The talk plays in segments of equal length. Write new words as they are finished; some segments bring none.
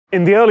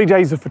In the early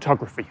days of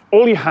photography,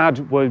 all you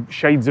had were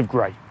shades of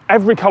grey.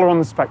 Every colour on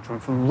the spectrum,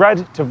 from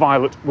red to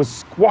violet, was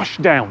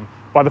squashed down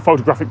by the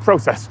photographic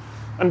process.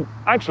 And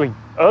actually,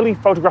 early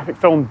photographic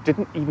film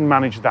didn't even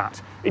manage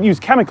that. It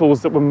used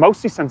chemicals that were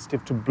mostly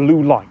sensitive to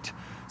blue light.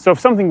 So if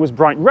something was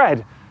bright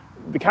red,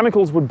 the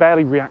chemicals would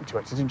barely react to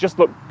it. It would just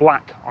look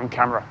black on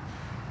camera.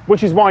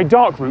 Which is why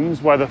dark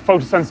rooms, where the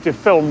photosensitive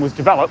film was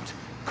developed,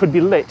 could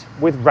be lit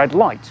with red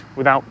light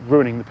without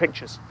ruining the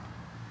pictures.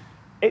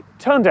 It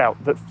turned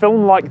out that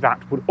film like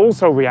that would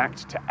also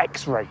react to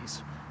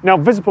X-rays. Now,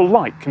 visible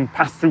light can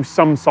pass through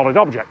some solid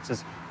objects,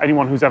 as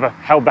anyone who's ever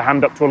held their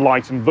hand up to a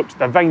light and looked at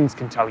their veins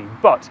can tell you,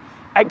 but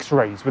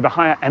X-rays with a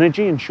higher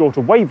energy and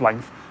shorter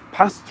wavelength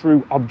pass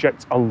through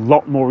objects a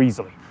lot more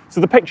easily,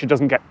 so the picture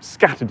doesn't get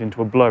scattered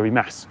into a blurry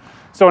mess.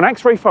 So an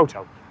X-ray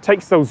photo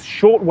takes those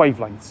short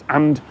wavelengths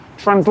and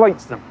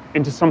translates them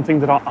into something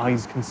that our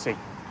eyes can see.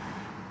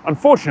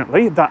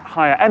 Unfortunately, that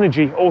higher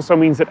energy also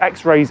means that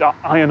X-rays are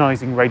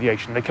ionizing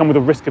radiation. They come with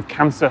a risk of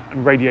cancer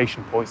and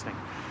radiation poisoning.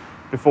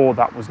 Before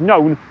that was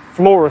known,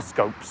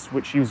 fluoroscopes,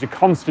 which used a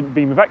constant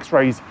beam of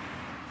X-rays,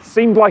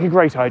 seemed like a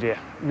great idea.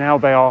 Now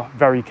they are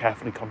very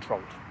carefully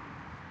controlled.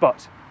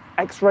 But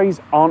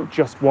X-rays aren't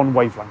just one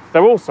wavelength.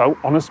 They're also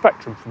on a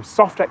spectrum from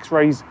soft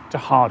X-rays to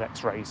hard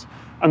X-rays.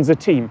 And there's a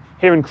team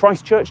here in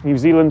Christchurch, New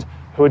Zealand,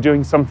 who are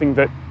doing something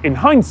that, in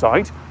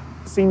hindsight,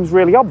 seems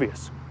really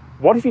obvious.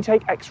 What if you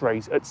take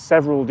X-rays at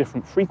several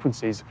different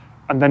frequencies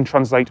and then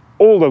translate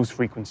all those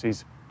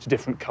frequencies to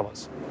different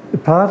colours?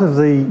 Part of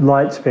the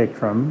light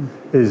spectrum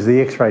is the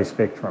X-ray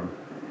spectrum.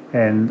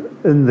 And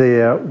in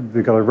there,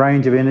 we've got a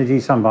range of energy.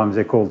 Sometimes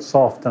they're called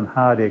soft and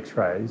hard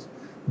X-rays.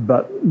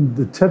 But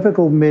the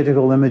typical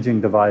medical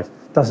imaging device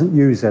doesn't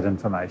use that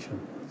information.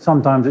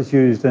 Sometimes it's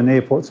used in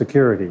airport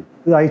security.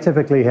 They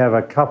typically have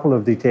a couple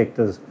of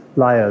detectors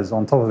layers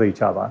on top of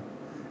each other,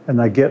 and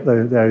they get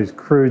those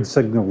crude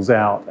signals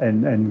out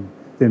and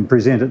then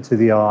present it to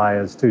the eye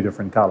as two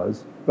different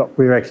colours. But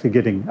we're actually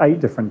getting 8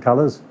 different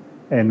colours,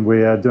 and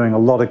we're doing a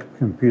lot of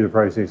computer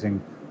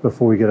processing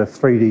before we get a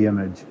 3D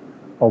image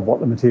of what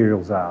the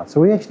materials are. So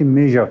we actually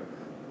measure,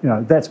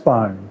 that's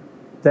bone,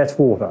 that's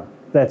water,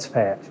 that's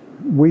fat.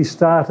 We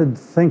started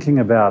thinking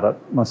about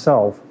it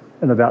myself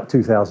in about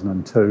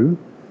 2002.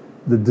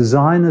 The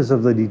designers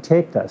of the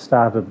detector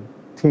started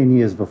 10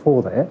 years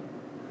before that.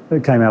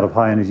 It came out of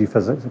high energy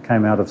physics, it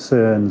came out of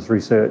CERN's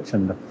research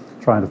and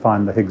trying to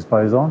find the Higgs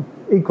boson.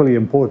 Equally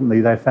importantly,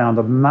 they found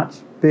a much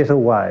better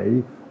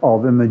way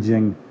of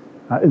imaging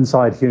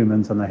inside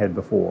humans than they had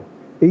before.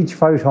 Each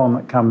photon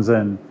that comes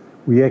in,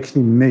 we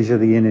actually measure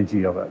the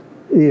energy of it.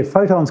 If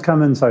photons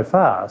come in so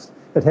fast,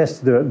 it has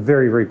to do it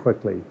very, very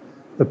quickly.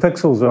 The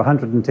pixels are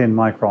 110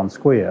 microns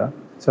square,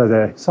 so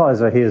they're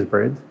size of a hair's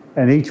breadth,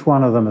 and each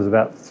one of them is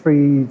about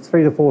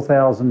 3,000 to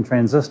 4,000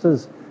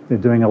 transistors. They're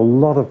doing a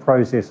lot of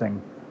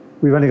processing.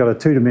 We've only got a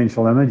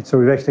 2-dimensional image, so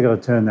we've actually got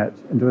to turn that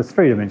into a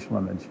 3-dimensional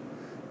image.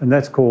 And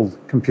that's called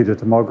computer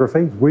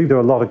tomography. We do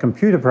a lot of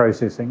computer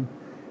processing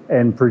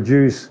and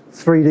produce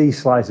 3D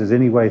slices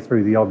any way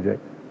through the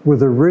object. With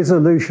the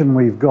resolution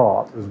we've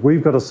got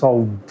to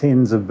solve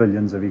tens of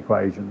billions of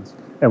equations,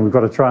 and we've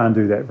got to try and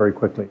do that very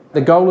quickly.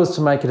 The goal is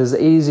to make it as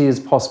easy as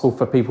possible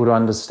for people to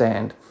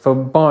understand. For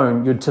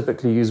bone, you'd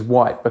typically use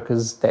white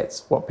because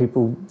that's what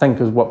people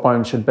think is what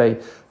bone should be.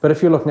 But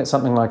if you're looking at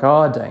something like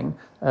iodine,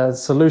 a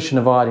solution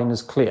of iodine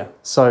is clear.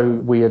 So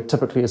we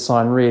typically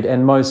assign red,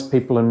 and most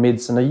people in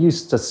medicine are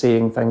used to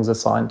seeing things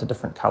assigned to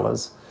different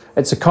colours.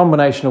 It's a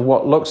combination of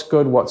what looks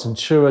good, what's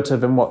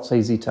intuitive, and what's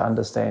easy to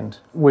understand.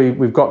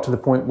 We've got to the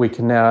point we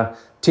can now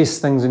test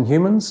things in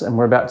humans, and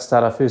we're about to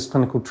start our first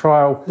clinical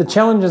trial. The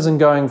challenges in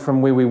going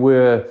from where we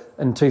were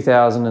in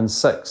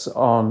 2006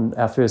 on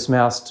our first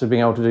mouse to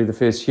being able to do the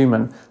first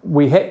human,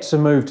 we had to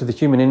move to the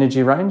human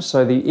energy range,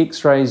 so the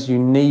X-rays you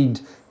need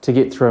to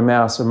get through a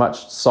mouse are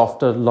much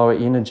softer, lower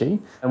energy,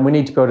 and we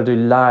need to be able to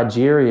do large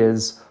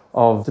areas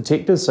of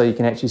detectors so you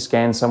can actually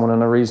scan someone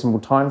in a reasonable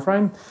time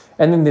frame.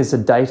 And then there's the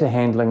data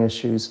handling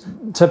issues.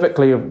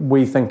 Typically,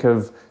 we think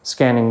of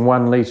scanning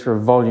 1 litre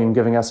of volume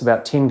giving us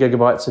about 10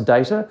 gigabytes of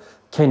data.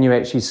 Can you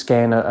actually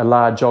scan a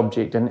large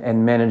object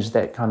and manage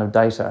that kind of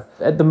data?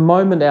 At the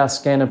moment, our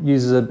scanner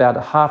uses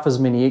about half as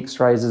many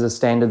X-rays as a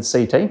standard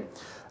CT.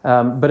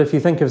 But if you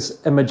think of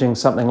imaging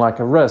something like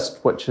a wrist,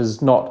 which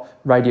is not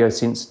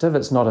radiosensitive,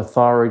 it's not a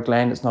thyroid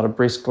gland, it's not a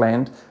breast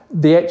gland,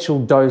 the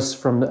actual dose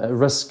from a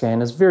wrist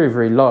scan is very,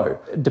 very low.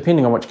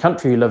 Depending on which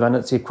country you live in,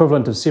 it's the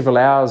equivalent of several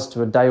hours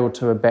to a day or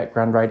two of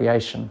background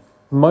radiation.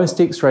 Most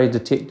X-ray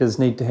detectors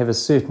need to have a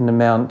certain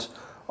amount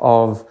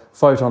of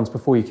photons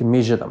before you can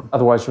measure them,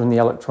 otherwise you're in the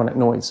electronic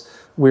noise.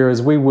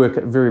 Whereas we work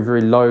at very,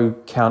 very low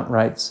count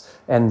rates,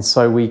 and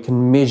so we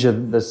can measure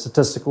the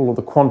statistical or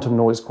the quantum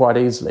noise quite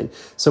easily,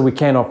 so we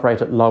can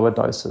operate at lower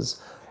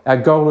doses. Our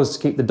goal is to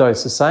keep the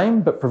dose the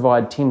same, but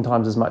provide 10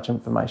 times as much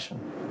information.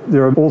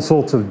 There are all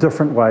sorts of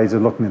different ways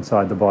of looking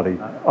inside the body.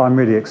 I'm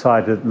really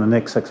excited in the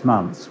next 6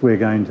 months. We're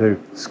going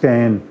to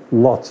scan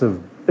lots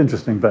of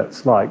interesting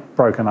bits like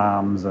broken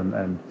arms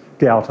and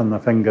gout in the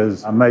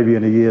fingers. Maybe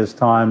in a year's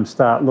time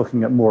start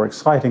looking at more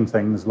exciting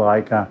things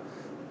like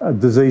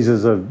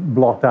diseases of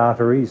blocked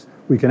arteries,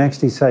 we can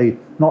actually say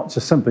not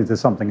just simply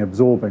there's something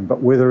absorbing,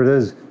 but whether it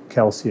is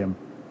calcium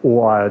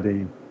or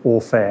iodine or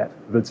fat.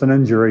 If it's an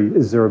injury,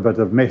 is there a bit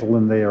of metal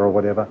in there or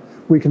whatever?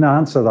 We can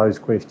answer those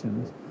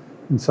questions.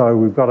 And so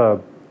we've got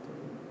a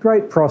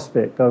great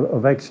prospect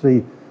of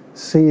actually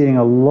seeing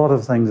a lot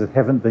of things that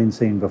haven't been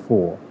seen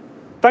before.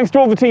 Thanks to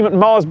all the team at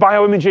Mars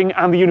Bioimaging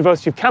and the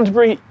University of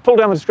Canterbury. Pull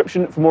down the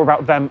description for more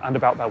about them and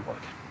about their work.